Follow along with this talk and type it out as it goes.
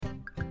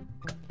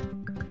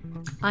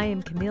I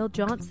am Camille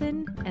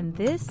Johnson, and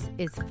this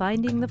is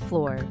Finding the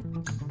Floor.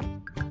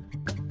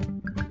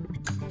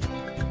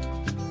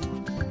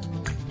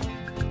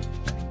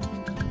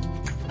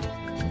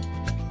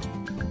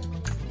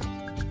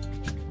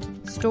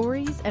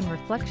 Stories and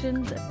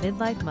reflections of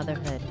midlife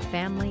motherhood,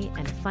 family,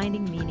 and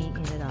finding meaning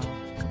in it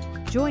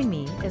all. Join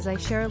me as I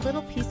share a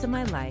little piece of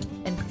my life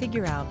and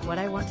figure out what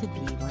I want to be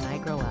when I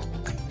grow up.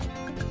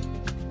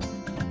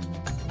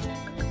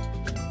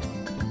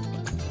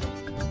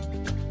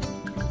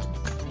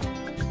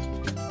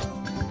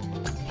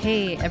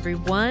 Hey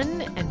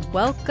everyone, and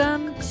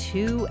welcome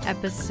to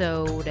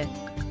episode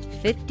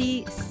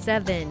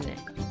 57,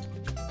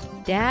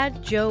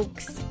 Dad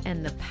Jokes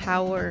and the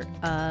Power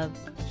of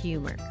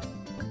Humor.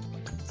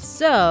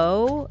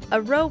 So,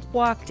 a rope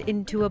walked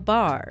into a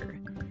bar.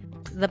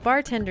 The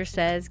bartender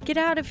says, "Get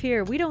out of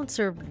here, we don't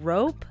serve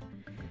rope."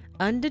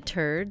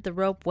 Undeterred, the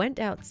rope went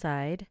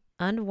outside,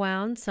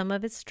 unwound some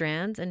of its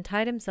strands, and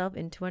tied himself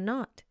into a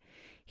knot.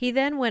 He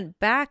then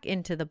went back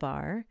into the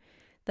bar.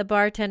 The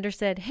bartender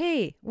said,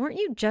 "Hey, weren't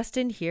you just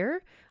in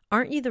here?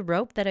 Aren't you the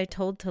rope that I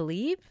told to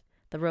leave?"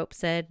 The rope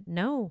said,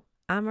 "No,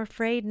 I'm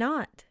afraid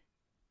not."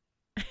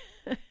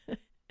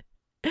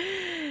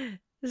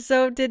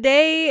 So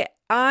today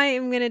I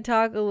am going to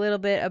talk a little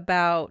bit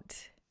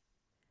about,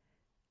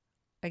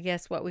 I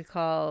guess, what we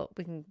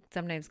can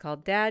sometimes call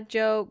dad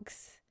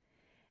jokes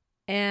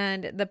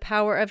and the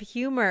power of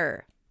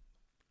humor.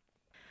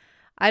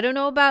 I don't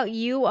know about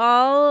you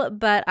all,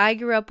 but I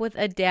grew up with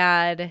a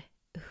dad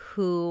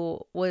who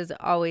was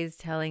always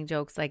telling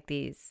jokes like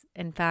these.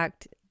 In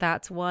fact,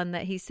 that's one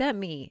that he sent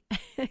me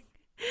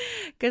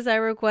because I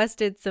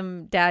requested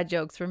some dad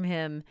jokes from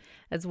him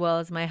as well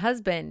as my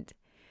husband.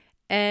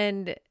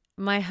 And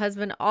my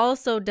husband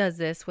also does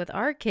this with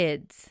our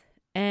kids.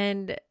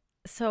 And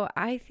so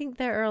I think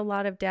there are a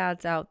lot of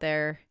dads out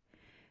there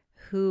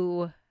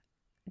who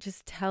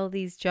just tell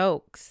these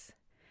jokes.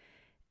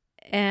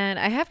 And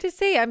I have to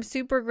say, I'm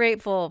super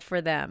grateful for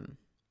them.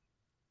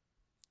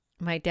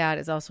 My dad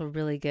is also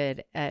really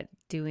good at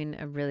doing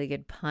a really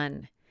good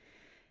pun.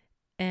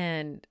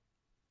 And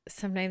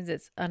sometimes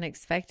it's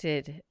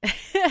unexpected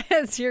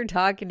as you're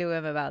talking to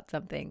him about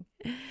something.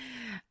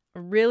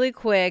 Really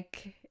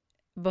quick,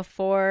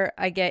 before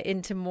I get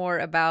into more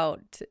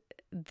about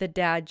the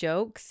dad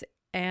jokes,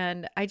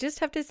 and I just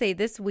have to say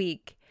this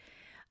week,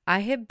 I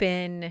have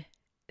been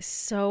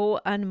so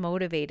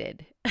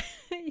unmotivated.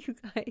 You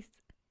guys,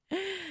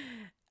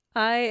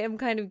 I am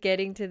kind of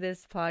getting to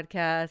this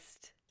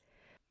podcast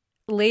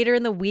later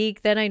in the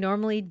week than I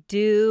normally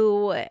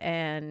do.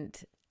 And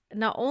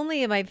not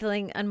only am I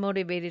feeling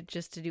unmotivated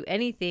just to do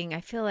anything, I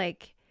feel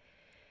like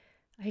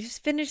I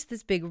just finished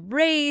this big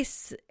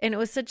race and it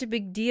was such a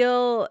big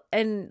deal.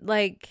 And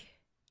like,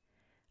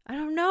 I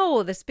don't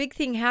know, this big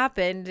thing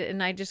happened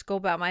and I just go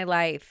about my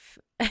life.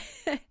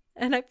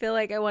 And I feel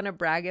like I want to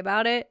brag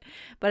about it,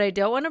 but I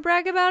don't want to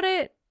brag about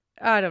it.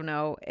 I don't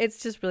know.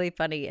 It's just really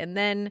funny. And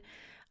then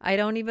I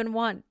don't even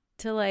want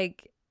to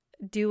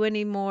do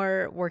any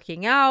more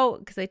working out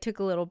because I took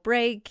a little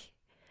break.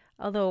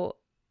 Although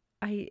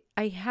I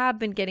have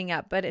been getting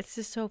up, but it's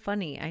just so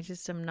funny. I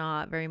just am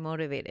not very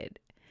motivated.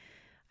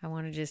 I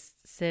want to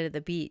just sit at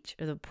the beach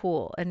or the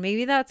pool. And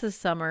maybe that's the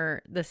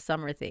summer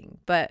thing.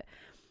 But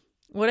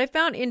what I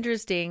found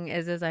interesting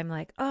is I'm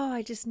like, oh,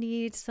 I just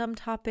need some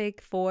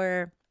topic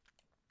for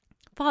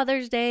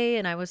Father's Day.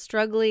 And I was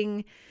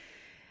struggling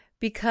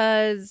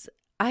because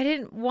I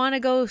didn't want to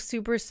go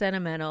super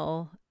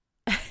sentimental.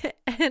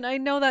 And I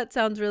know that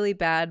sounds really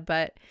bad,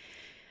 but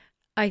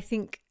I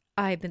think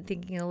I've been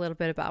thinking a little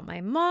bit about my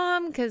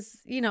mom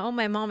because,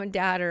 my mom and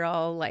dad are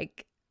all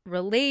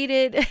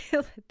related.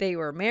 They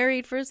were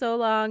married for so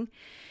long.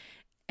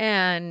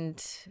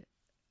 And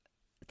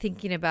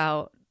thinking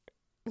about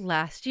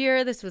last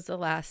year, this was the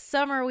last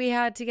summer we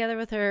had together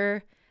with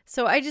her.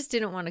 So I just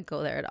didn't want to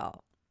go there at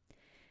all.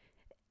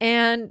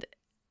 And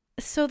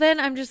so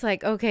then I'm just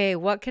like, okay,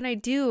 what can I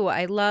do?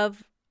 I want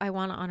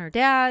to honor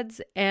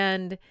dads.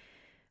 And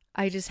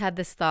I just had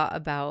this thought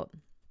about,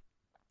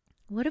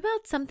 what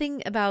about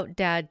something about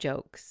dad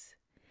jokes?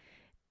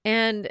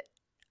 And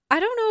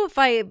I don't know if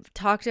I've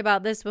talked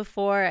about this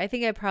before. I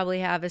think I probably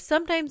have. Is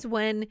sometimes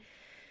when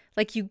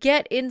you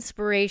get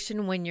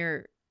inspiration when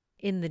you're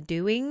in the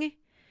doing.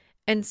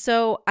 And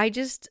so I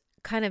just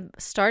kind of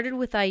started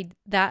with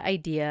that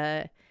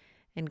idea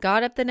and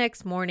got up the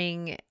next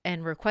morning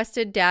and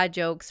requested dad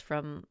jokes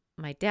from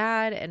my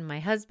dad and my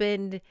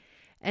husband.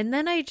 And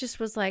then I just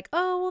was like,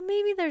 oh, well,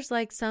 maybe there's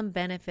some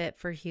benefit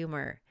for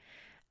humor.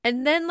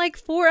 And then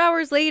 4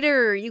 hours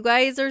later, you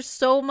guys are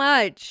so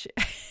much.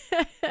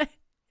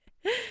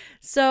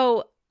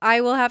 So I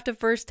will have to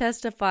first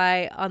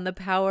testify on the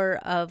power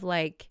of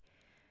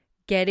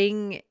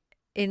getting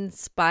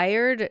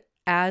inspired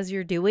as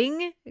you're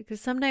doing, because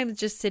sometimes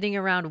just sitting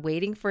around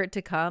waiting for it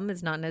to come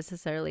is not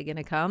necessarily going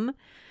to come.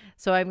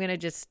 So I'm going to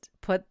just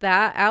put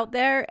that out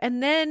there.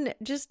 And then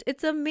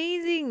it's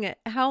amazing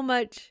how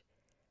much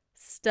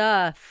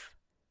stuff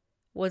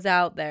was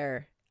out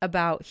there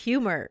about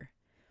humor.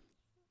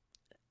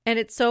 And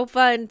it's so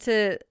fun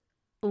to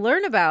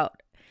learn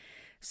about.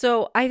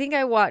 So I think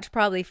I watched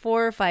probably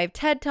 4 or 5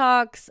 TED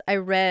Talks. I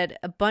read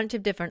a bunch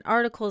of different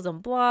articles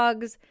and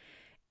blogs.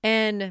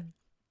 And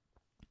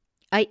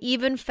I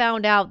even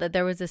found out that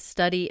there was a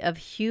study of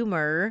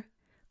humor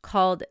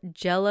called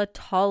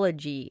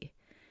gelotology.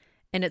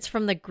 And it's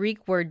from the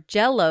Greek word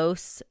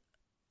gelos,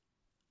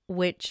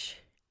 which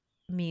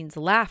means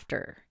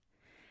laughter.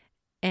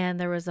 And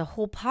there was a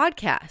whole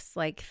podcast,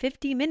 like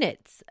 50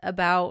 minutes,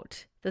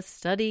 about the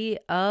study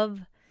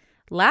of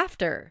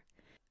laughter.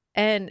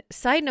 And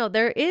side note,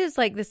 there is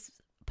like this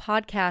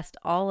podcast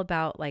all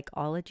about like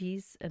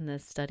ologies and the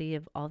study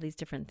of all these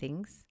different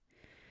things.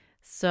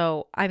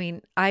 So, I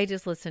mean, I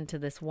just listened to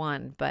this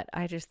one, but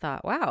I just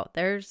thought, wow,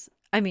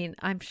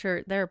 I'm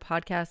sure there are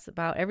podcasts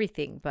about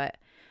everything, but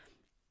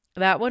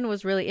that one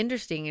was really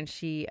interesting. And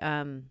she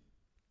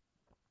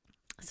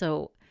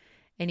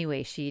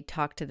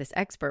talked to this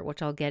expert,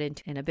 which I'll get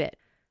into in a bit.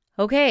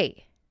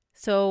 Okay,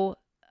 so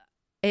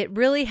it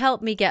really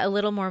helped me get a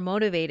little more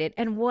motivated.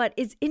 And what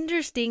is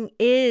interesting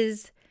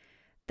is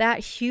that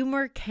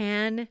humor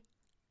can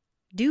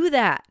do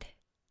that.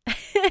 And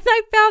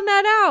I found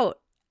that out.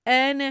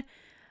 And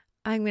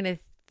I'm going to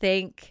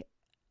thank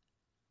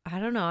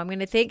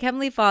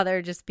Heavenly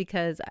Father just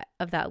because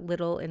of that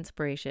little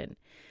inspiration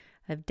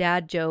of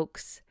dad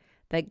jokes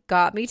that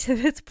got me to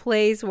this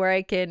place where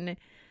I can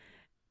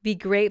be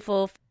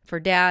grateful for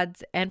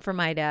dads and for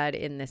my dad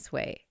in this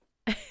way.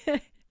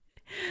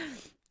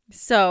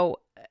 So,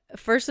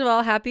 first of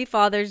all, happy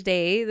Father's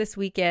Day this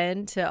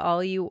weekend to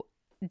all you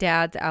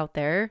dads out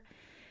there.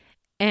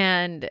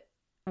 And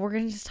we're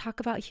going to just talk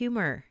about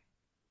humor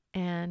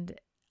and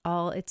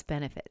all its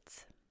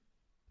benefits.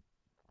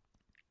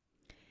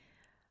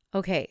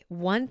 Okay,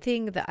 one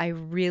thing that I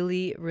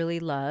really, really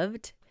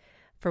loved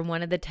from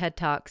one of the TED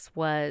Talks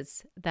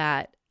was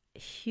that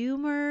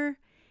humor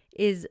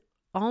is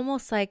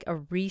almost like a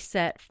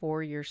reset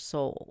for your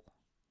soul.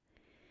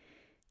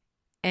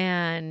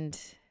 And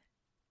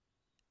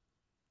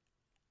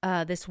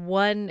this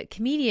one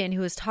comedian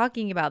who was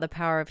talking about the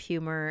power of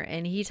humor,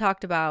 and he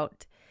talked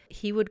about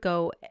he would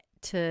go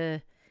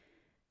to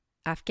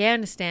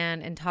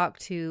Afghanistan and talk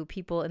to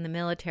people in the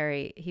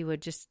military. He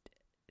would just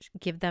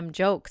give them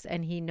jokes,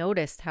 and he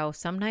noticed how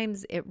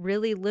sometimes it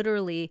really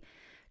literally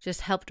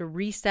just helped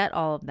reset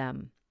all of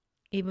them,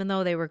 even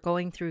though they were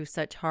going through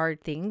such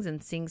hard things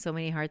and seeing so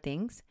many hard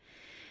things.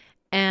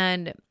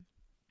 And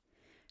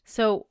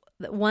so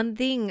one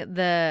thing,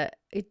 the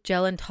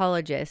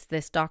gerontologist,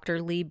 this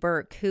Dr. Lee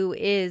Berk, who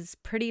is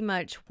pretty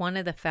much one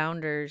of the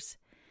founders,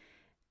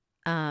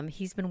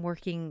 he's been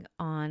working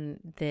on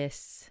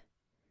this.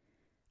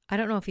 I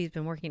don't know if he's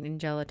been working in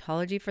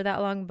gerontology for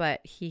that long, but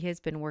he has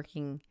been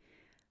working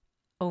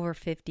over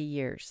 50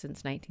 years,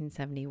 since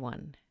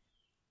 1971.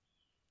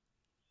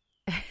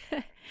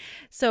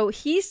 So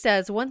he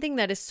says one thing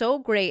that is so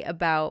great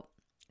about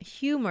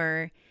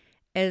humor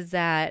is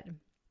that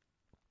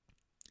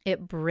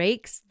it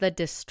breaks the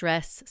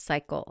distress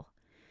cycle.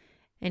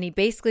 And he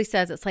basically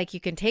says it's like you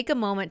can take a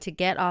moment to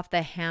get off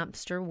the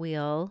hamster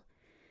wheel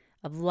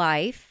of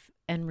life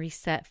and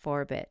reset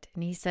for a bit.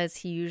 And he says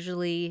he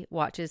usually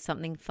watches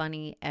something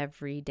funny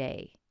every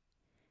day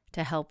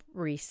to help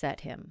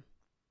reset him.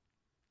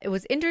 It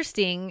was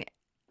interesting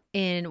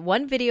in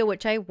one video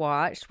which I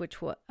watched, which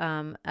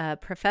a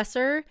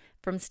professor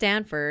from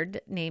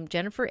Stanford named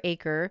Jennifer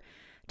Aaker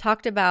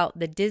talked about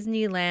the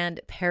Disneyland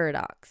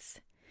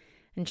paradox.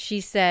 And she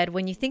said,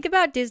 when you think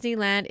about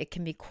Disneyland, it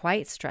can be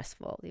quite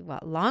stressful. You've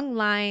got long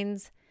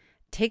lines,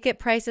 ticket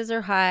prices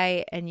are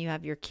high, and you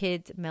have your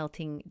kids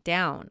melting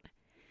down.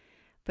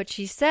 But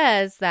she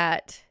says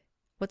that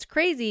what's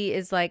crazy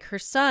is like her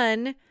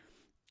son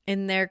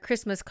in their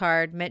Christmas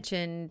card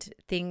mentioned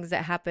things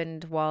that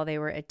happened while they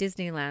were at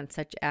Disneyland,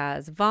 such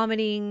as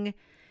vomiting,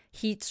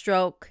 heat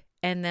stroke,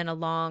 and then a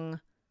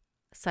long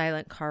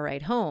silent car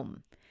ride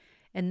home.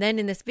 And then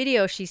in this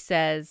video, she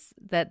says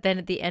that then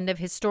at the end of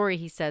his story,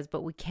 he says,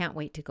 but we can't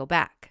wait to go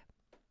back.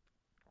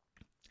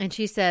 And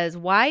she says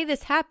why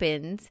this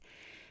happens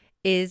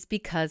is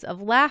because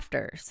of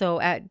laughter. So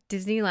at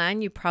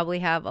Disneyland, you probably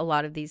have a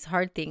lot of these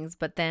hard things,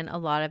 but then a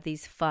lot of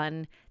these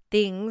fun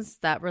things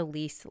that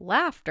release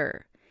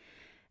laughter.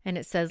 And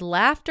it says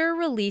laughter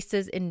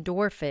releases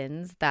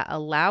endorphins that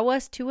allow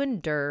us to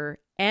endure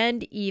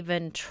and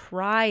even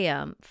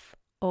triumph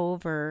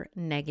over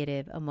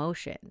negative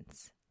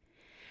emotions.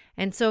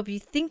 And so if you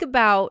think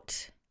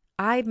about,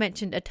 I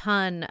mentioned a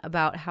ton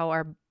about how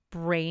our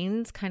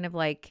brains kind of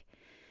like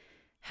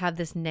have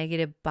this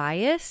negative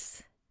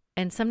bias.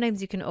 And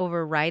sometimes you can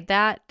override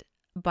that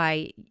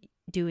by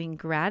doing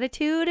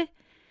gratitude.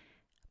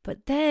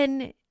 But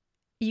then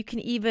you can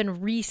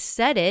even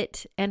reset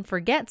it and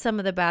forget some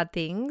of the bad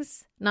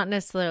things. Not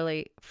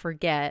necessarily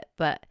forget,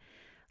 but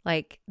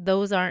like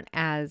those aren't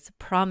as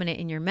prominent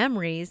in your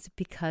memories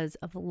because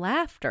of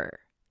laughter.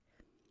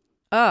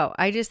 Oh,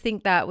 I just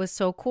think that was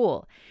so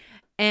cool.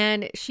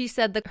 And she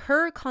said that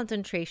her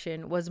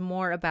concentration was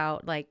more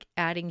about like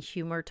adding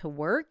humor to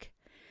work.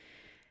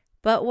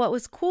 But what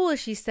was cool is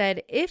she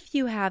said, if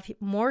you have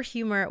more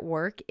humor at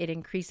work, it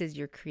increases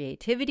your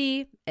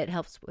creativity, it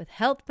helps with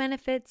health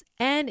benefits,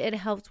 and it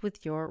helps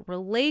with your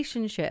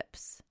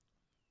relationships.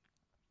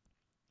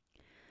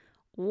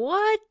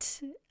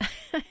 What?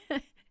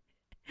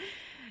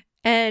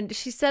 And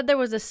she said there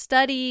was a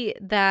study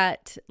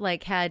that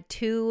had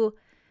two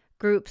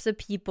groups of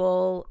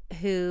people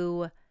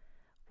who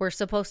were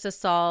supposed to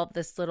solve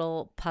this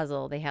little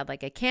puzzle. They had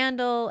a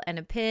candle and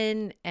a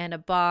pin and a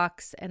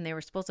box, and they were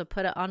supposed to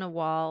put it on a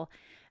wall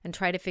and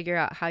try to figure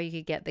out how you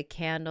could get the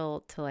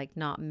candle to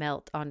not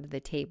melt onto the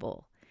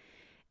table.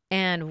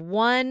 And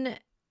one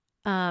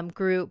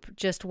group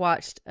just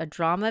watched a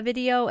drama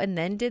video and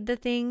then did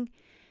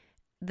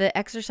the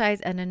exercise,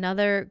 and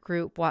another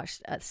group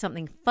watched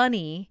something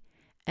funny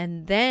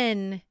and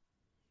then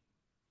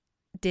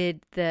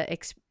did the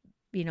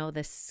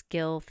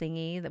skill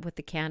thingy with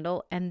the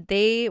candle, and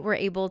they were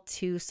able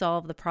to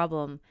solve the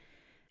problem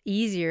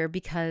easier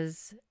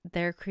because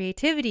their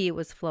creativity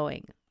was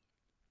flowing.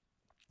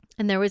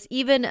 And there was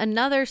even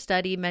another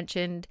study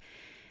mentioned,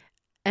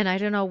 and I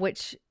don't know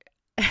which,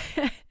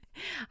 I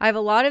have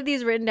a lot of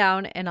these written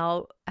down, and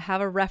I'll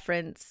have a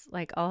reference,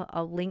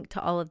 I'll link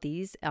to all of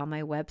these on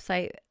my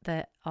website,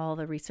 all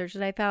the research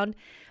that I found.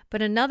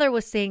 But another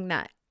was saying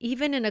that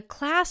even in a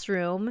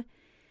classroom,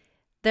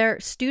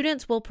 their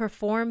students will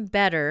perform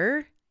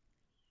better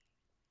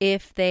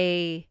if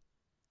they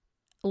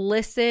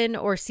listen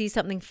or see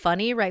something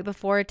funny right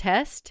before a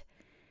test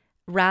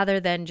rather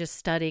than just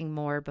studying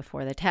more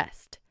before the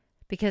test.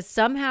 Because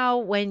somehow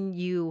when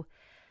you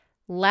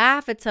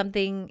laugh at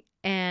something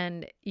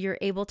and you're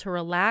able to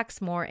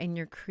relax more and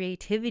your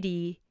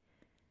creativity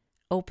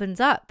opens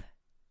up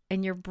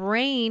and your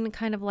brain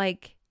kind of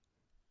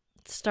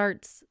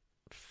starts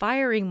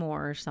firing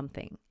more or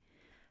something.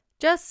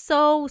 Just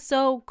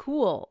so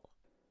cool.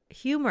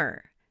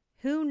 Humor.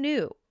 Who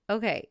knew?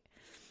 Okay.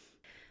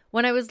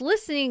 When I was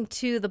listening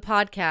to the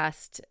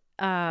podcast,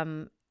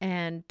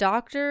 and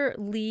Dr.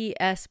 Lee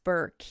S.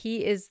 Burke,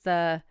 he is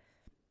this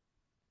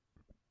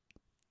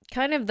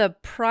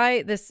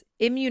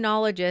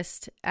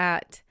immunologist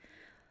at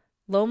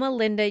Loma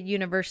Linda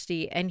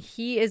University, and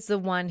he is the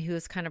one who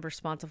is kind of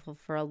responsible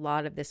for a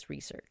lot of this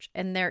research.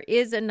 And there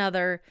is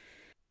another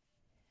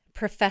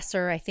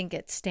professor, I think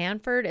at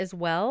Stanford as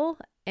well.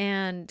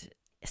 And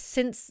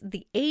since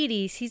the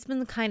 80s, he's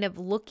been kind of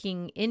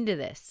looking into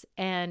this.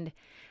 And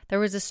there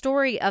was a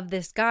story of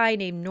this guy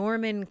named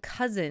Norman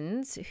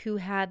Cousins who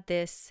had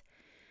this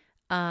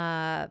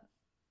autoimmune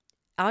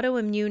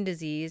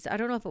disease. I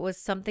don't know if it was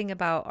something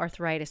about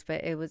arthritis,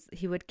 but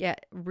he would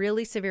get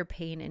really severe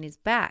pain in his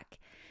back.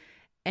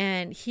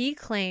 And he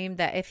claimed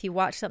that if he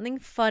watched something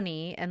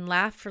funny and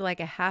laughed for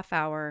a half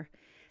hour,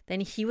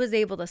 then he was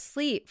able to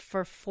sleep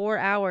for 4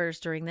 hours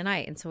during the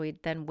night. And so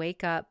he'd then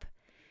wake up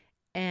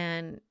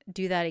and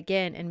do that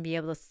again and be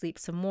able to sleep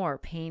some more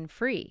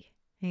pain-free.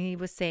 And he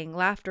was saying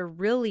laughter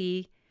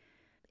really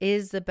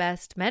is the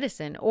best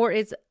medicine, or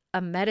is a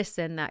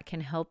medicine that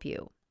can help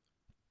you.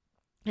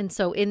 And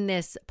so in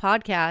this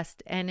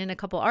podcast and in a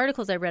couple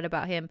articles I read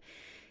about him,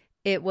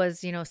 it was,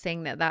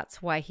 saying that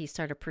that's why he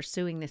started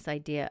pursuing this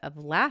idea of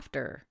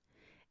laughter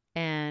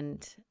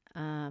and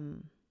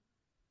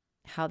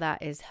how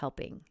that is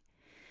helping.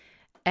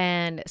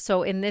 And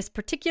so in this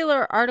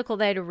particular article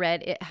that I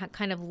read, it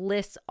kind of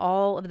lists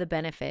all of the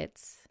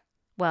benefits.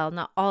 Well,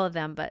 not all of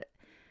them, but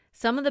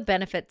some of the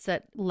benefits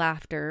that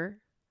laughter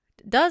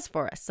does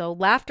for us. So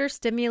laughter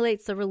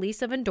stimulates the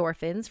release of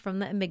endorphins from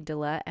the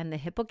amygdala and the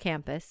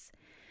hippocampus.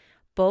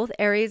 Both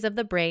areas of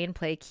the brain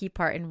play a key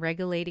part in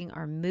regulating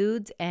our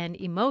moods and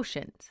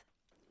emotions.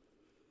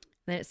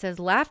 Then it says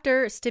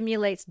laughter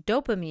stimulates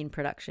dopamine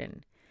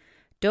production.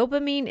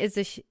 Dopamine is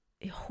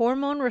a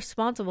hormone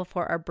responsible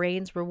for our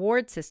brain's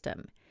reward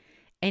system.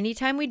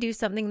 Anytime we do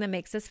something that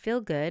makes us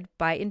feel good,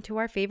 bite into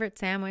our favorite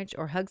sandwich,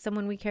 or hug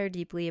someone we care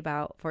deeply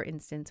about, for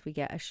instance, we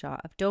get a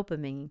shot of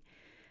dopamine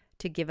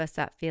to give us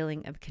that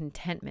feeling of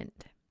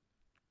contentment.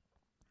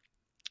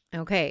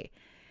 Okay.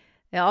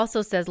 It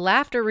also says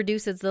laughter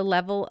reduces the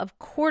level of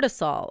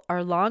cortisol,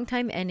 our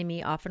longtime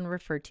enemy, often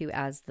referred to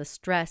as the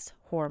stress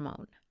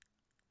hormone.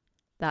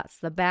 That's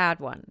the bad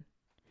one.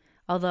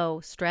 Although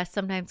stress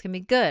sometimes can be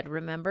good.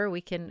 Remember,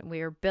 we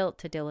are built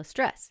to deal with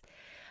stress.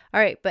 All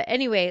right, but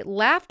anyway,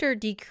 laughter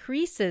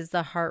decreases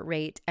the heart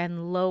rate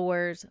and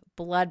lowers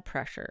blood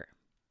pressure.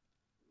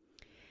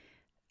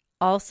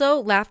 Also,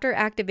 laughter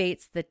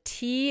activates the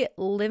T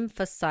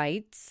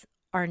lymphocytes,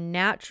 our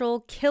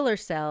natural killer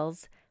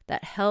cells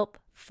that help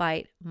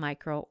fight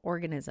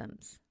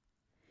microorganisms.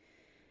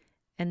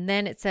 And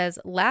then it says,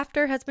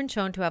 laughter has been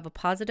shown to have a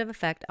positive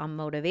effect on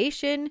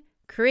motivation,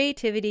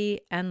 creativity,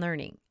 and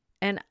learning.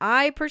 And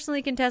I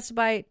personally can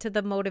testify to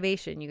the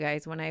motivation, you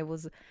guys. When I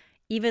was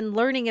even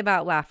learning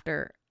about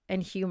laughter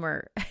and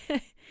humor,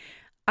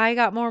 I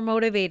got more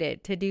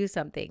motivated to do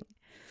something.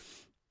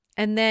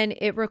 And then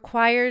it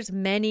requires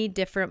many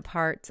different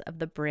parts of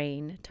the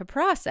brain to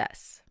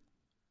process.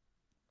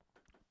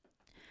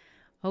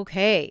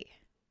 Okay.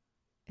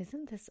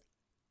 Isn't this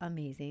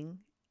amazing?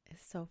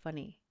 It's so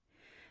funny.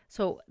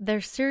 So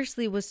there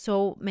seriously was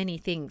so many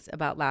things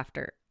about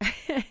laughter.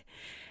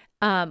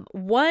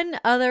 One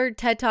other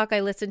TED Talk I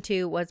listened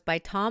to was by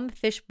Tom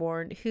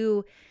Fishburne,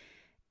 who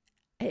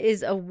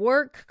is a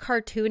work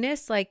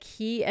cartoonist. Like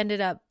he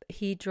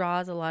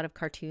draws a lot of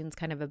cartoons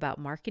kind of about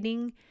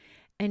marketing.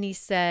 And he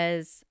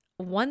says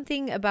one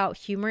thing about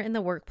humor in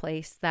the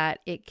workplace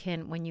that it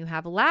can, when you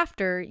have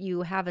laughter,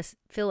 you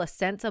feel a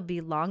sense of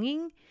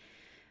belonging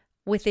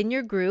within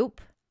your group.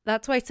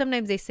 That's why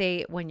sometimes they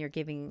say when you're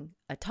giving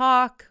a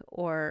talk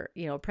or,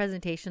 a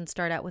presentation,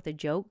 start out with a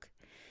joke.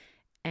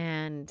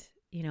 And,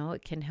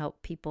 it can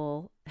help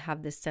people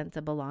have this sense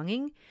of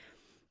belonging.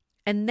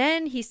 And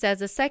then he says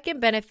the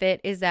second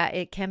benefit is that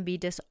it can be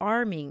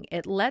disarming.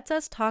 It lets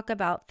us talk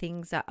about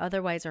things that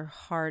otherwise are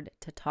hard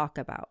to talk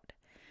about.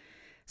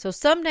 So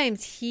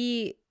sometimes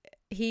he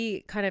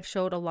kind of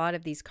showed a lot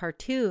of these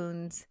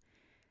cartoons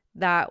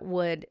that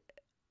would,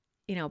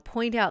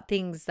 point out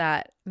things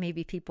that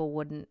maybe people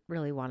wouldn't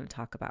really want to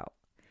talk about,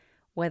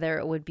 whether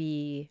it would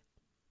be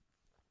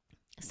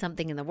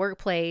something in the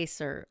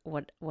workplace or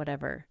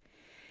whatever.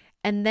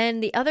 And then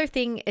the other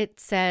thing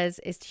it says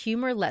is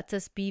humor lets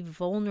us be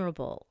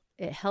vulnerable.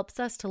 It helps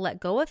us to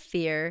let go of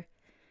fear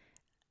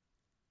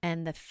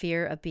and the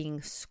fear of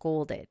being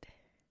scolded.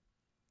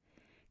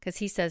 Because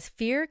he says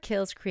fear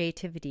kills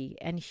creativity,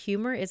 and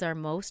humor is our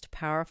most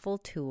powerful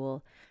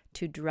tool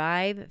to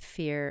drive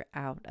fear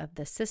out of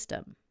the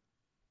system.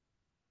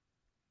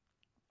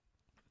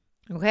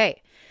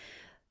 Okay,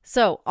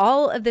 so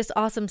all of this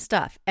awesome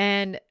stuff.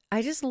 And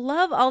I just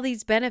love all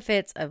these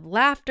benefits of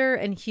laughter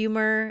and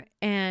humor.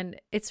 And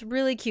it's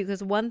really cute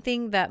because one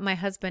thing that my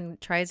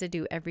husband tries to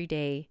do every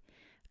day,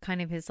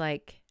 kind of his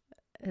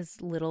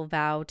little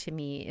vow to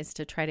me, is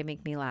to try to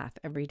make me laugh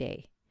every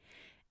day.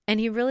 And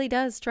he really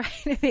does try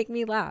to make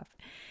me laugh.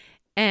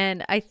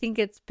 And I think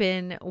it's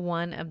been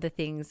one of the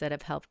things that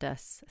have helped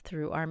us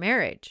through our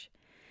marriage.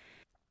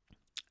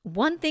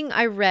 One thing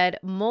I read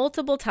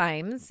multiple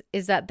times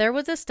is that there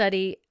was a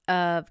study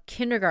of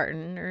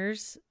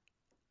kindergartners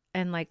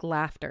and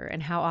laughter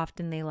and how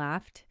often they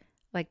laughed,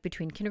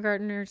 between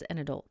kindergartners and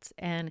adults,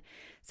 and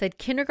said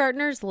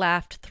kindergartners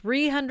laughed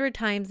 300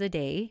 times a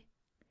day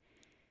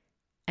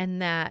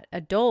and that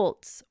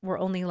adults were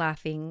only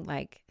laughing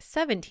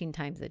 17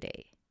 times a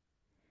day.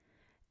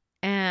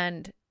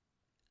 And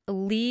Dr.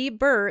 Lee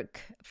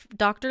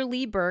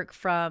Burke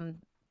from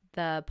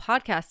the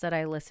podcast that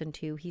I listened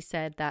to, he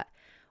said that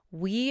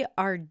we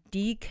are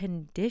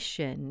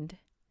deconditioned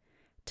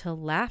to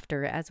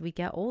laughter as we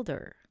get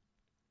older.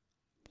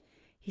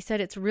 He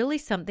said it's really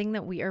something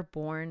that we are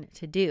born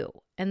to do.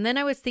 And then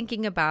I was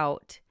thinking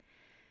about,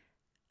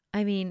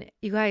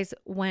 you guys,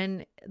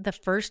 when the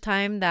first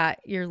time that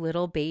your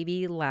little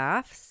baby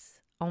laughs,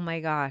 oh my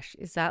gosh,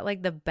 is that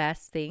the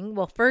best thing?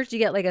 Well, first you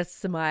get a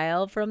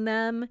smile from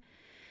them.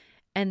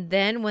 And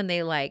then when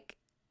they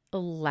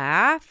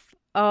laugh,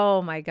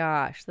 oh my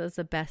gosh, that's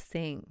the best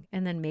thing.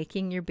 And then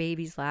making your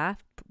babies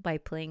laugh by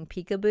playing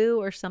peekaboo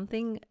or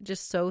something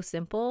just so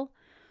simple.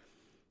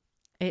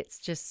 It's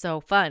just so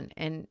fun.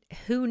 And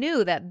who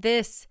knew that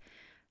this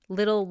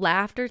little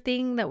laughter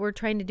thing that we're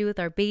trying to do with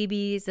our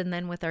babies and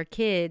then with our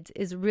kids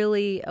is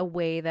really a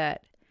way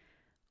that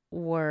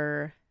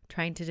we're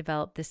trying to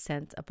develop this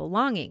sense of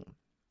belonging.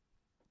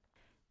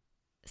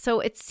 So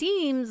it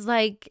seems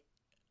like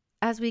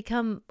as we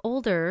become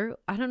older,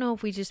 I don't know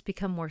if we just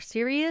become more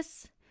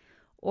serious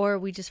or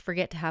we just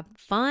forget to have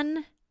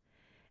fun.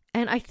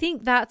 And I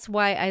think that's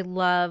why I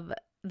love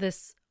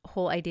this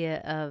whole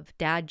idea of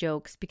dad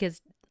jokes,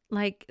 because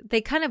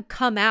they kind of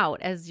come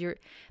out as you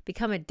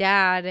become a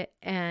dad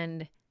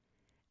and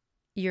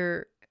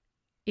you're,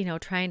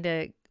 trying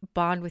to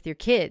bond with your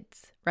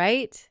kids,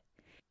 right?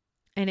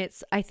 And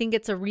I think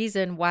it's a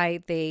reason why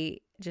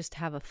they just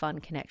have a fun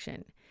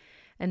connection.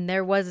 And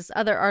there was this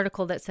other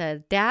article that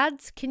said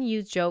dads can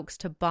use jokes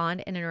to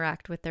bond and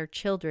interact with their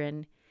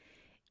children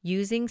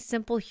using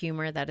simple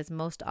humor that is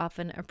most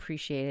often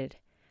appreciated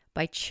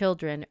by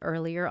children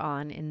earlier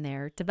on in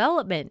their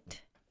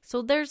development.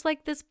 So there's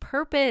this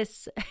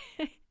purpose.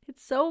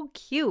 It's so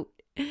cute.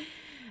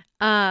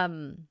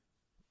 And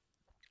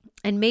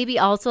maybe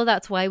also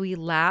that's why we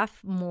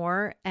laugh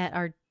more at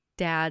our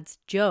dad's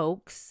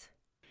jokes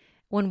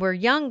when we're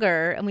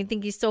younger and we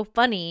think he's so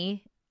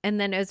funny. And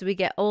then as we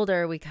get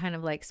older, we kind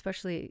of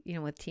especially,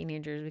 with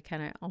teenagers, we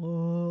kind of,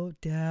 oh,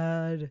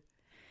 dad,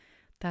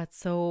 that's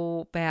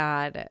so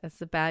bad.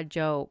 That's a bad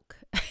joke.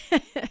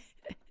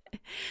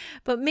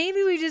 But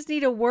maybe we just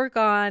need to work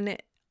on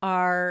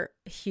our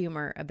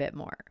humor a bit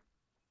more.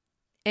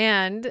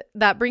 And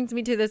that brings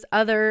me to this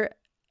other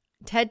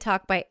TED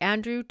Talk by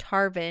Andrew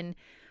Tarvin,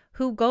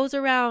 who goes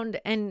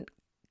around and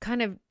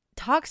kind of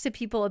talks to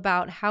people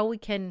about how we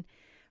can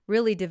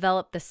really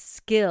develop the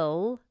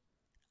skill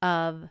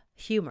of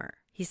humor.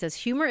 He says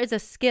humor is a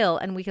skill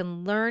and we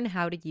can learn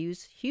how to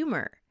use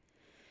humor.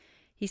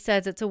 He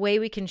says it's a way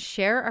we can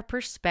share our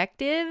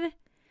perspective.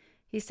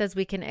 He says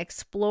we can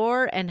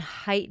explore and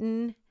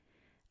heighten,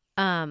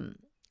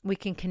 we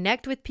can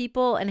connect with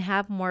people and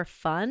have more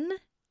fun.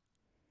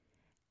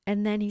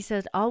 And then he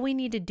says all we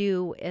need to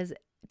do is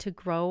to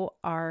grow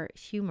our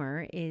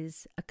humor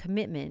is a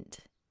commitment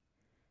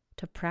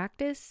to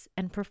practice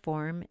and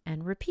perform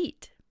and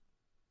repeat.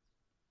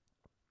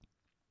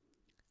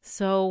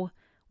 So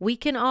we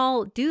can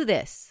all do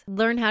this,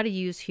 learn how to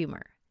use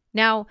humor.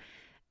 Now,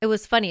 it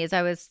was funny as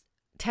I was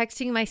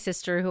texting my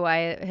sister who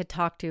I had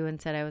talked to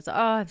and said,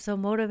 I'm so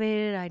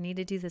motivated. I need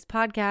to do this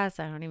podcast.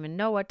 I don't even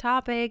know what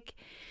topic.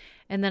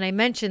 And then I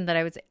mentioned that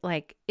I was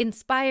like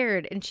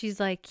inspired, and she's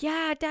like,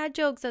 yeah, dad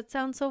jokes. That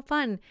sounds so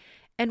fun.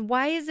 And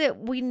why is it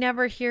we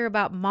never hear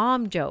about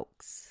mom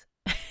jokes?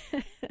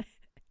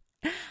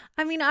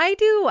 I mean, I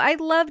do. I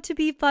love to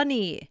be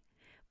funny,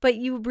 but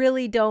you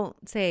really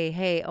don't say,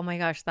 hey, oh my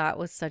gosh, that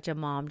was such a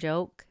mom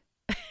joke.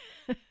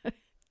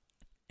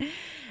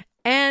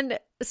 And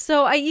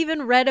so I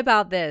even read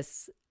about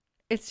this.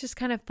 It's just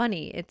kind of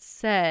funny. It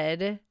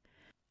said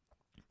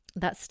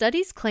that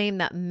studies claim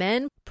that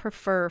men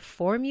prefer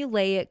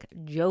formulaic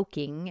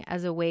joking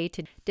as a way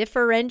to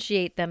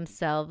differentiate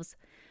themselves,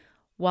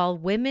 while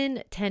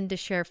women tend to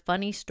share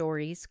funny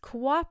stories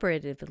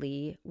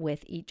cooperatively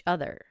with each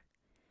other.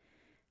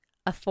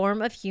 A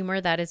form of humor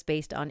that is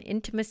based on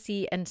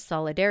intimacy and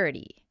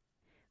solidarity.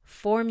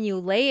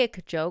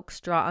 Formulaic jokes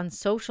draw on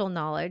social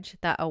knowledge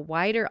that a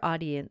wider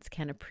audience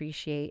can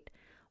appreciate,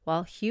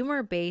 while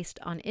humor based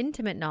on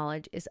intimate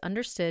knowledge is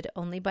understood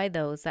only by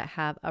those that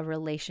have a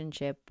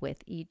relationship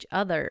with each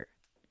other.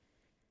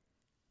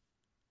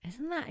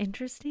 Isn't that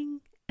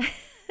interesting?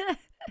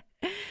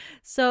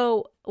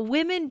 So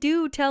women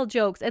do tell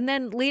jokes. And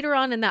then later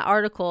on in that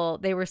article,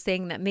 they were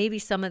saying that maybe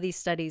some of these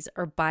studies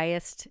are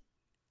biased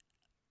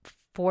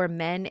for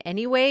men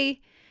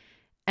anyway,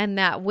 and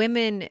that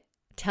women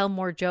tell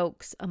more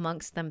jokes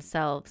amongst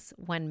themselves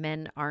when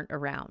men aren't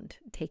around,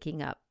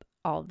 taking up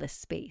all this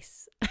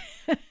space.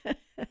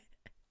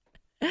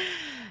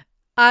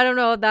 I don't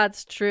know if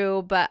that's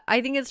true, but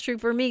I think it's true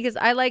for me because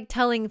I like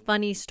telling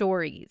funny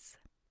stories.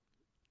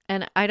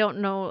 And I don't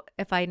know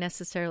if I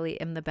necessarily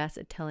am the best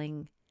at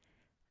telling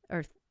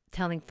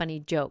funny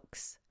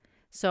jokes.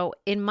 So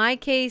in my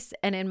case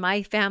and in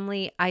my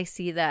family, I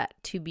see that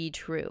to be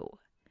true.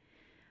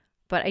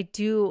 But I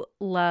do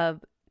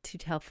love to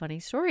tell funny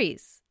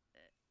stories.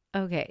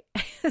 Okay,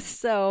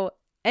 so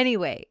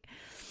anyway,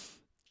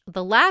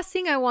 the last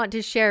thing I want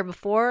to share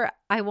before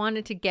I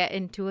wanted to get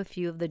into a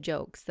few of the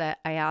jokes that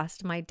I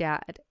asked my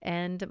dad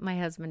and my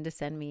husband to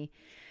send me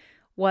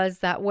was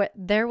that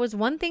there was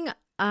one thing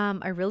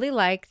I really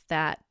liked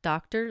that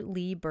Dr.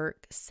 Lee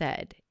Berk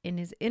said in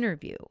his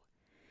interview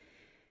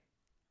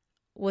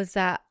was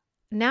that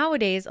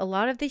nowadays a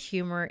lot of the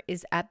humor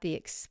is at the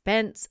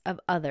expense of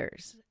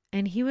others.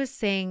 And he was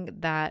saying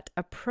that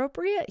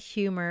appropriate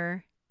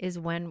humor is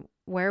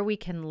where we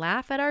can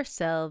laugh at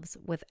ourselves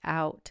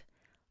without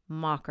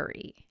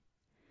mockery.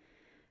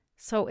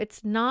 So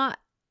it's not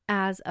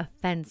as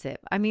offensive.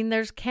 I mean,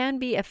 there can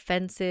be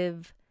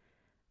offensive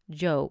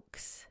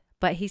jokes,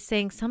 but he's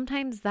saying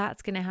sometimes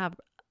that's going to have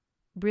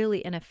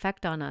really an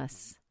effect on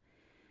us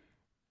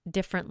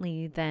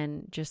differently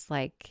than just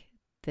like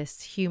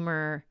this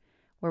humor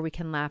where we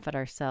can laugh at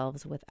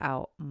ourselves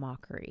without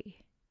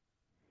mockery.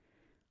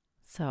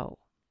 So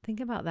think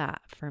about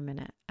that for a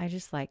minute. I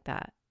just like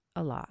that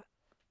a lot.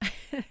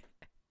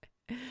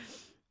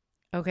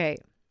 Okay.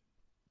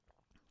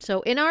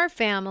 So in our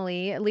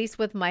family, at least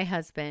with my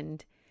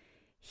husband,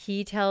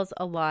 he tells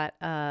a lot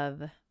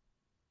of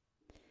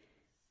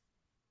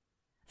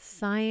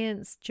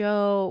science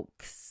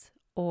jokes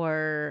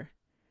or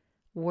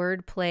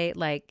wordplay,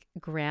 like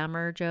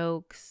grammar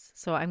jokes.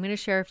 So I'm going to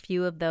share a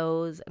few of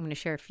those. I'm going to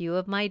share a few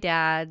of my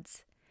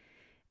dad's.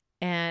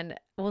 And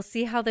we'll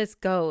see how this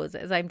goes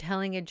as I'm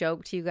telling a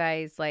joke to you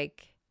guys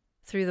like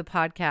through the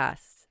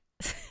podcast.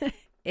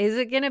 Is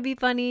it going to be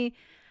funny?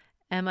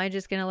 Am I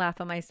just going to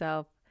laugh at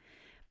myself?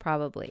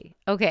 Probably.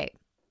 Okay,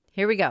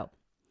 here we go.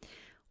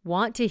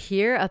 Want to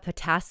hear a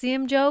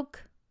potassium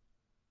joke?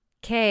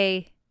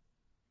 K.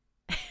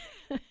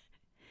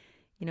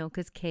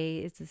 Because K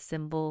is the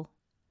symbol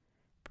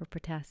for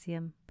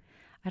potassium.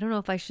 I don't know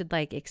if I should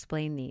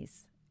explain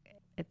these.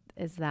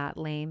 Is that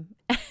lame?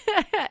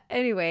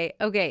 Anyway,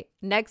 okay,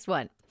 next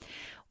one.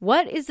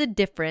 What is the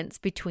difference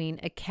between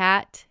a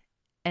cat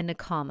and a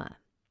comma?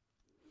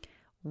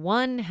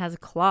 One has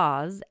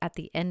claws at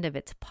the end of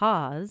its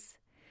paws,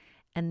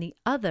 and the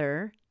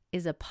other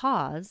is a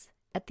pause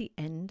at the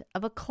end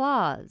of a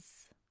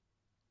clause.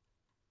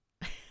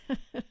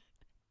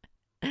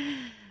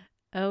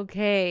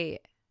 Okay,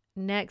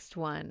 next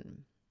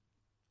one.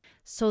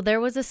 So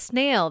there was a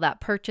snail that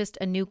purchased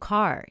a new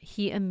car.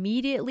 He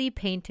immediately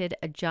painted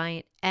a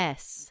giant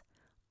S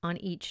on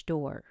each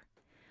door.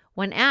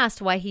 When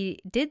asked why he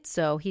did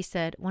so, he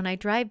said, "When I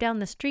drive down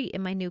the street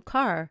in my new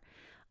car,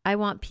 I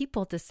want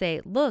people to say,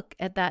 'Look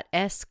at that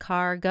S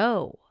car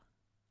go.'"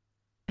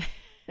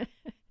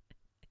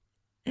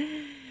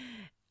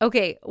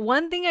 Okay,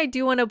 one thing I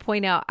do want to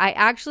point out, I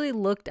actually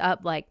looked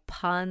up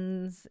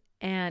puns,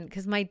 and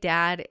because my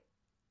dad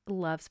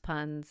loves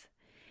puns,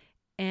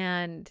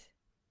 and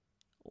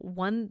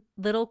one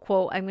little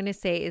quote I'm going to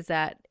say is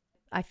that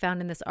I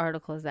found in this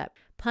article is that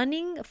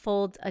punning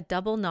folds a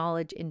double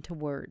knowledge into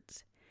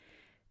words.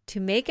 To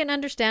make and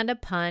understand a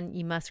pun,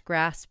 you must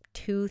grasp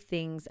two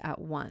things at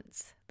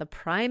once: the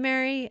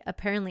primary,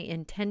 apparently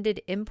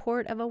intended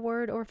import of a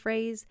word or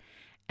phrase,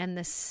 and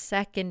the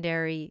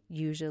secondary,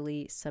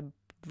 usually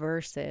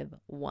subversive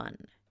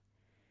one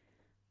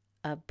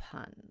of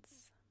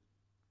puns.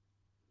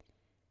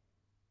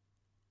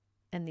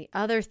 And the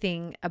other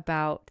thing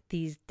about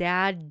these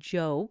dad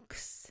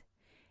jokes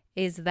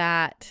is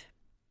that,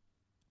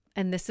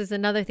 and this is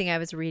another thing I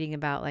was reading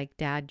about, like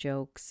dad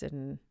jokes,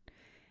 and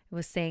it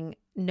was saying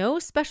no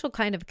special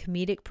kind of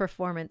comedic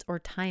performance or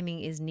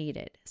timing is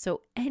needed.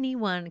 So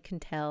anyone can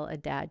tell a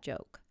dad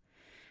joke.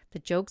 The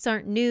jokes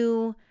aren't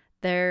new.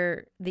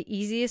 They're the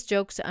easiest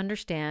jokes to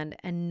understand,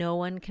 and no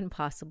one can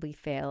possibly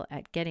fail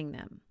at getting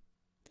them.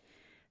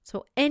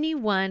 So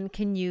anyone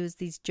can use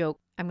these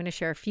jokes. I'm going to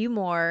share a few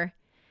more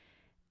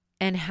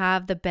and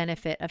have the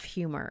benefit of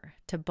humor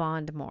to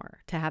bond more,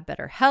 to have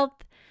better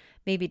health,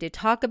 maybe to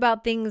talk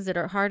about things that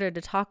are harder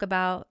to talk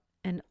about,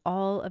 and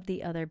all of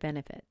the other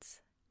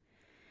benefits.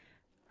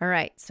 All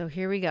right, so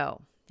here we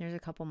go. Here's a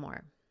couple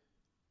more.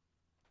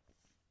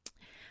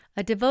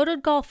 A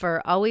devoted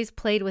golfer always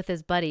played with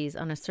his buddies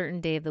on a certain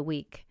day of the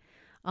week.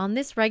 On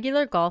this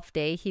regular golf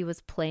day, he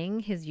was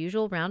playing his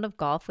usual round of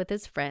golf with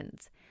his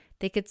friends.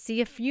 They could see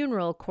a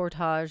funeral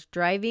cortege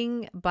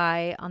driving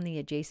by on the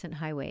adjacent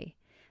highway.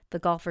 The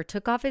golfer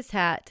took off his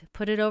hat,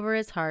 put it over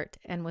his heart,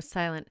 and was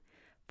silent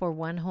for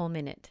 1 whole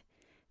minute.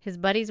 His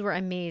buddies were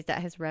amazed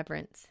at his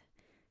reverence.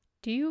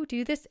 Do you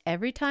do this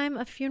every time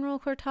a funeral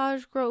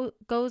cortege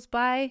goes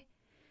by?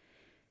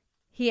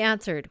 He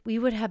answered, we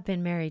would have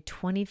been married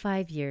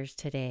 25 years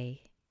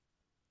today.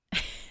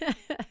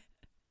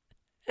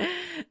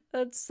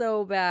 That's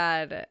so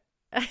bad.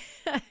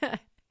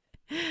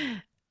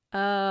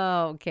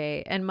 Oh,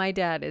 okay. And my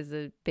dad is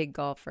a big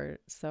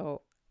golfer,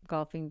 so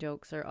golfing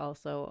jokes are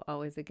also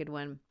always a good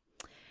one.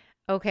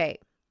 Okay,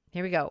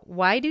 here we go.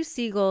 Why do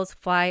seagulls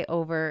fly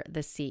over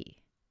the sea?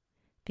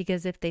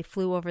 Because if they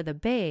flew over the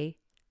bay,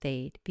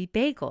 they'd be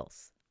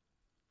bagels.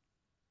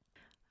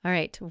 All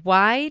right.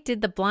 Why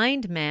did the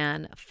blind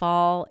man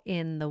fall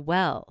in the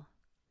well?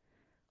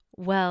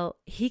 Well,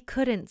 he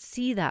couldn't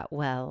see that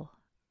well.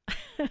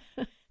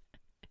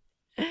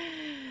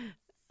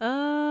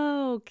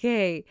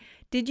 Okay.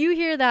 Did you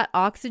hear that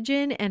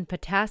oxygen and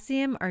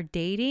potassium are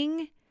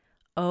dating?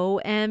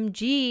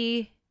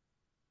 OMG.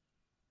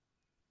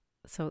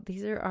 So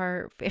these are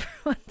our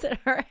favorite ones at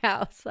our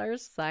house, our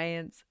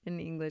science and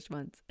English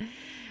ones.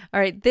 All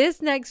right,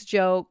 this next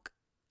joke,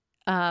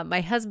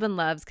 my husband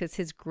loves because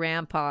his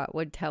grandpa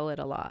would tell it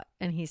a lot.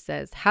 And he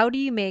says, how do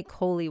you make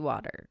holy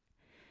water?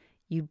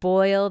 You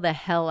boil the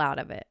hell out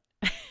of it.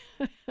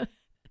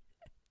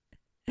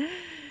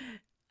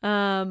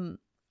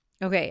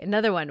 Okay,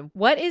 another one.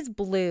 What is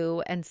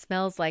blue and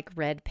smells like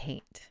red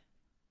paint?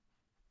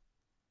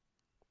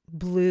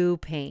 Blue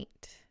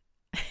paint.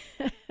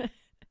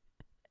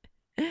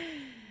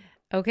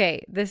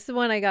 Okay, this is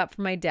one I got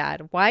from my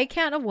dad. Why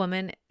can't a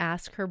woman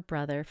ask her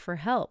brother for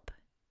help?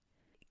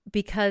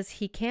 Because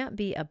he can't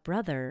be a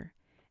brother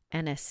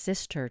and a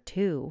sister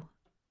too.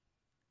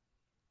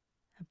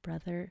 A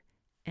brother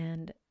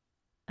and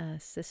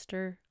a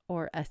sister,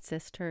 or a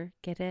sister,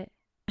 get it?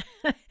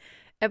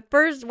 At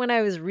first, when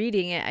I was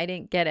reading it, I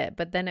didn't get it,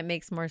 but then it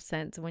makes more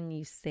sense when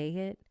you say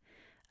it.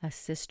 A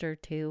sister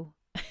too.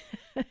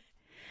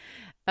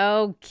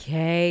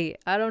 Okay,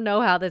 I don't know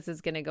how this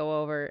is going to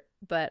go over,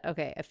 but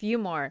okay, a few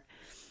more.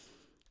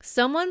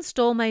 Someone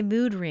stole my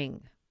mood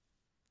ring.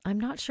 I'm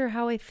not sure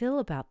how I feel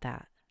about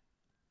that.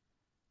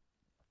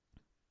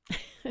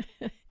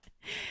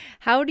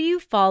 How do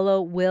you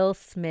follow Will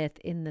Smith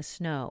in the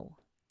snow?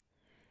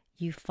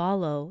 You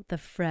follow the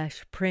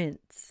Fresh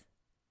Prince.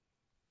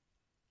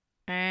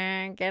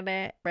 Get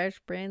it?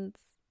 Fresh Prince.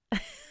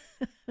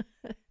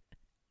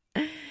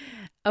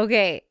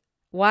 Okay.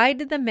 Why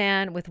did the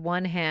man with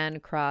one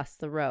hand cross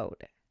the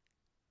road?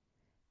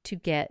 To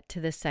get to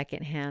the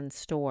secondhand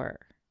store.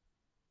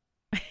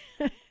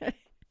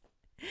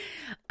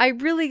 I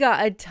really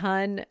got a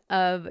ton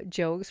of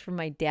jokes from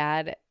my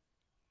dad.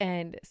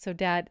 And so,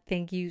 Dad,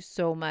 thank you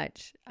so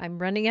much. I'm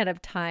running out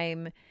of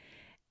time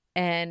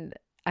and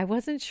I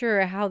wasn't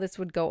sure how this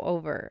would go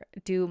over.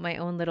 Do my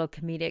own little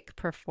comedic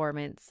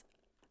performance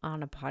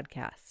on a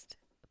podcast.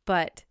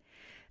 But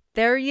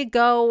there you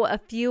go. A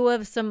few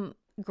of some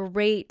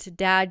great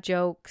dad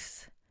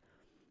jokes.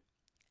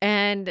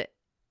 And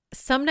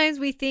sometimes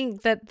we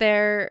think that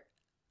they're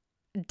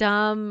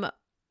dumb,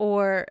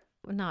 or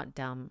not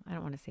dumb. I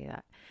don't want to say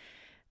that.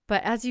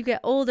 But as you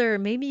get older,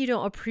 maybe you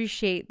don't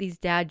appreciate these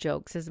dad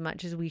jokes as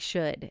much as we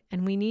should.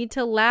 And we need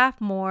to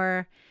laugh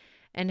more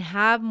and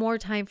have more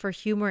time for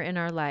humor in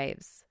our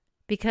lives,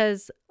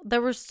 because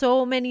there were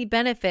so many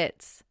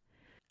benefits.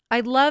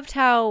 I loved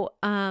how,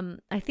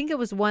 I think it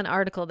was one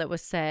article that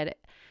was said,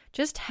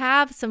 just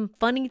have some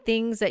funny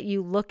things that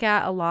you look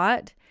at a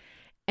lot.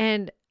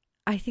 And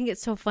I think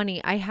it's so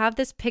funny. I have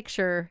this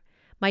picture.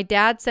 My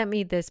dad sent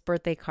me this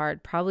birthday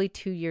card probably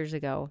 2 years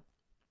ago.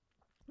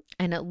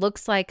 And it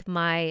looks like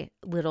my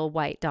little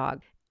white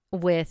dog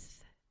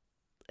with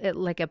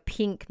like a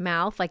pink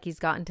mouth, like he's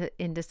gotten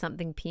into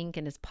something pink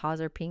and his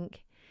paws are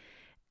pink.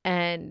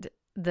 And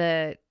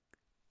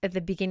at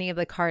the beginning of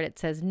the card, it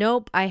says,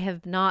 "Nope, I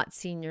have not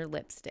seen your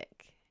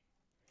lipstick."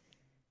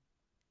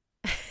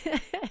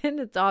 And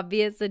it's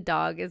obvious the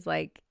dog is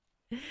like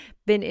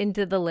been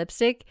into the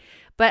lipstick,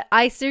 but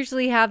I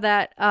seriously have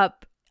that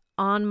up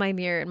on my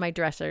mirror in my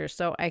dresser.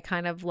 So I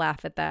kind of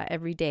laugh at that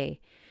every day.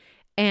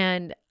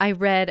 And I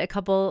read a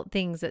couple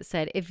things that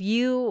said, if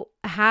you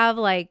have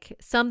like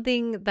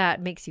something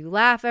that makes you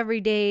laugh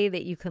every day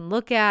that you can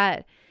look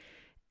at,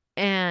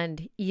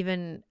 and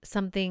even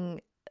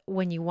something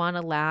when you want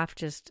to laugh,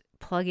 just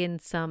plug in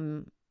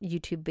some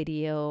YouTube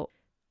video.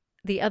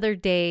 The other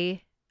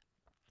day,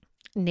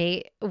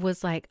 Nate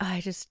was like,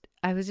 I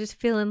was just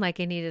feeling like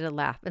I needed a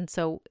laugh. And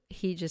so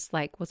he just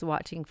like was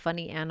watching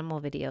funny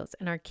animal videos,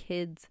 and our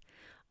kids,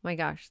 oh my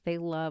gosh, they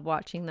love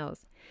watching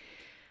those.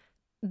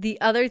 The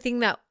other thing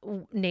that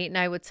Nate and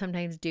I would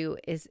sometimes do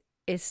is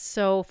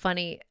so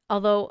funny,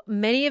 although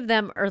many of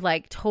them are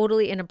like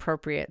totally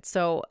inappropriate.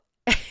 So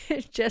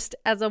just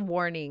as a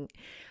warning,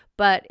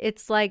 but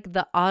it's like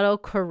the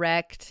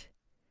autocorrect.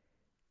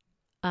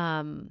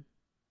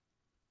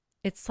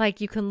 It's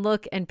like you can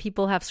look and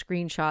people have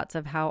screenshots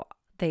of how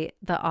the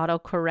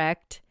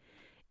autocorrect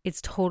is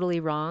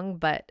totally wrong,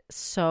 but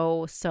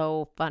so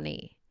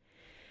funny.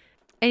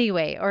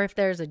 Anyway, or if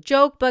there's a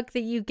joke book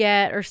that you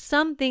get or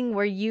something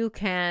where you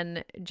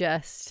can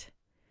just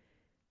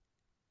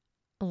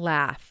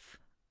laugh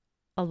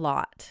a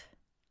lot,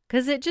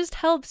 because it just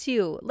helps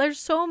you. There's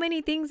so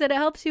many things that it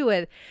helps you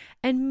with.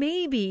 And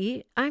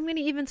maybe I'm going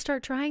to even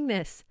start trying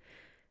this.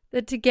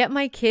 That to get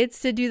my kids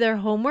to do their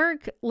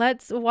homework,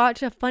 let's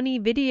watch a funny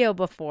video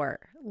before.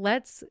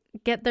 Let's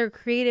get their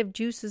creative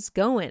juices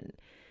going.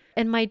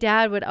 And my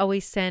dad would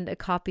always send a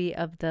copy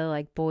of the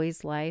like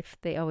Boys Life.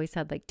 They always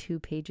had like 2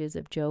 pages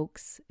of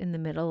jokes in the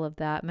middle of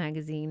that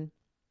magazine.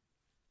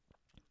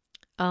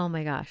 Oh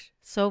my gosh.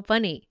 So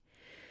funny.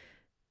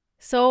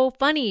 So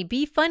funny.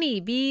 Be funny.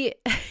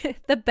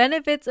 The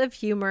benefits of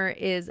humor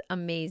is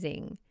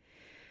amazing.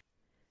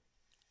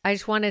 I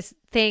just want to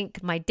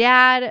thank my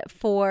dad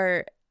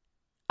for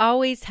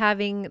always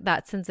having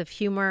that sense of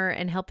humor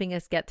and helping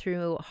us get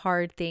through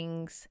hard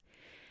things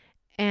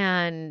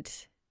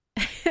and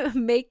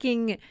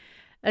making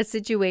a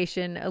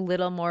situation a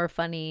little more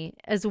funny,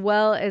 as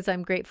well as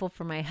I'm grateful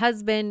for my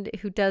husband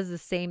who does the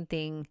same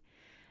thing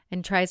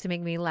and tries to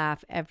make me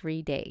laugh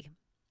every day.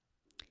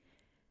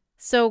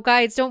 So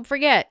guys, don't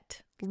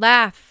forget,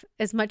 laugh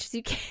as much as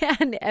you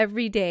can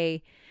every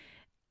day.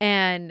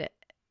 And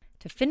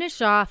to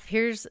finish off,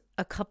 here's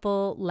a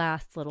couple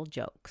last little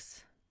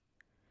jokes.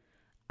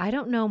 I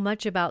don't know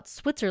much about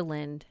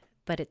Switzerland,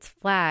 but its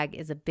flag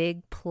is a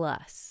big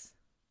plus.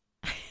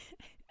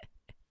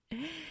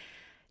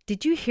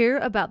 Did you hear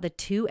about the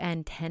 2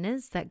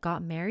 antennas that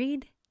got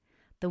married?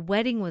 The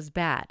wedding was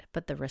bad,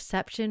 but the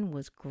reception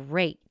was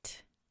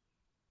great.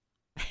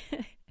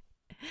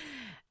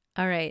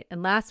 All right,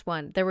 and last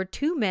one. There were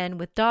 2 men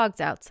with dogs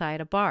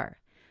outside a bar.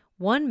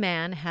 One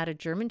man had a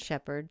German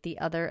Shepherd, the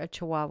other a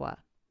Chihuahua.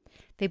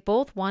 They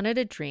both wanted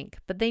a drink,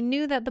 but they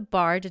knew that the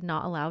bar did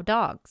not allow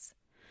dogs.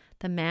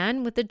 The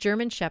man with the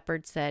German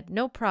Shepherd said,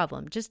 "No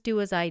problem, just do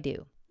as I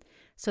do."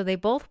 So they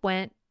both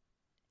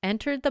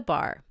entered the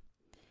bar.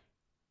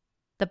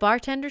 The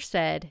bartender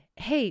said,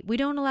 "Hey, we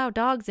don't allow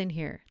dogs in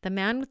here." The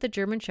man with the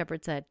German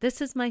Shepherd said, "This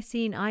is my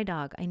seeing eye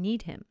dog. I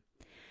need him."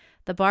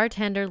 The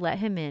bartender let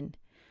him in.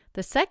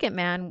 The second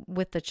man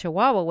with the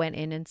Chihuahua went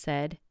in and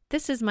said,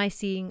 "This is my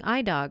seeing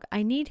eye dog.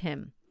 I need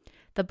him."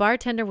 The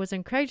bartender was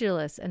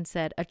incredulous and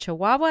said, "A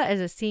Chihuahua as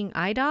a seeing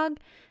eye dog?"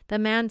 The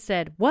man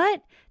said,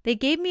 "What? They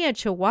gave me a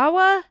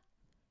Chihuahua?"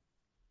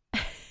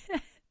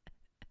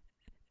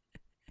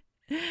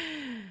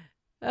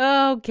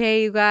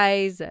 Okay, you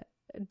guys,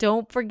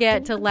 don't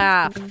forget to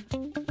laugh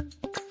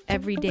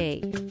every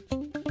day.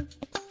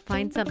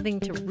 Find something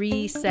to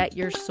reset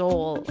your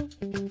soul.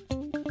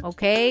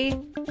 Okay?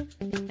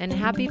 And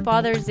happy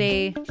Father's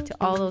Day to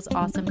all those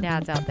awesome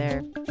dads out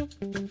there.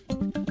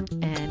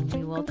 And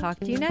we will talk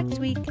to you next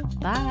week.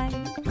 Bye.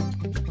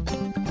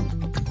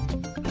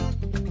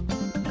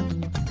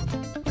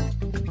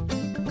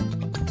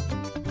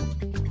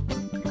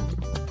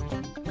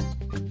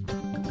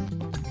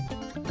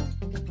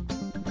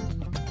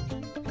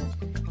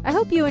 I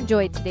hope you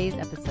enjoyed today's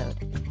episode.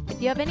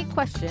 If you have any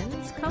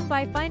questions, come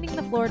by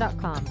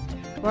findingthefloor.com,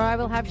 where I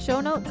will have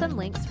show notes and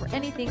links for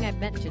anything I've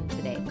mentioned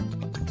today.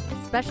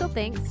 Special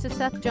thanks to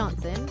Seth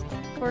Johnson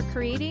for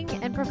creating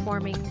and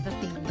performing the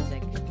theme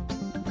music.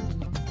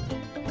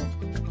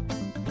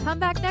 Come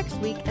back next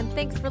week, and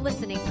thanks for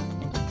listening.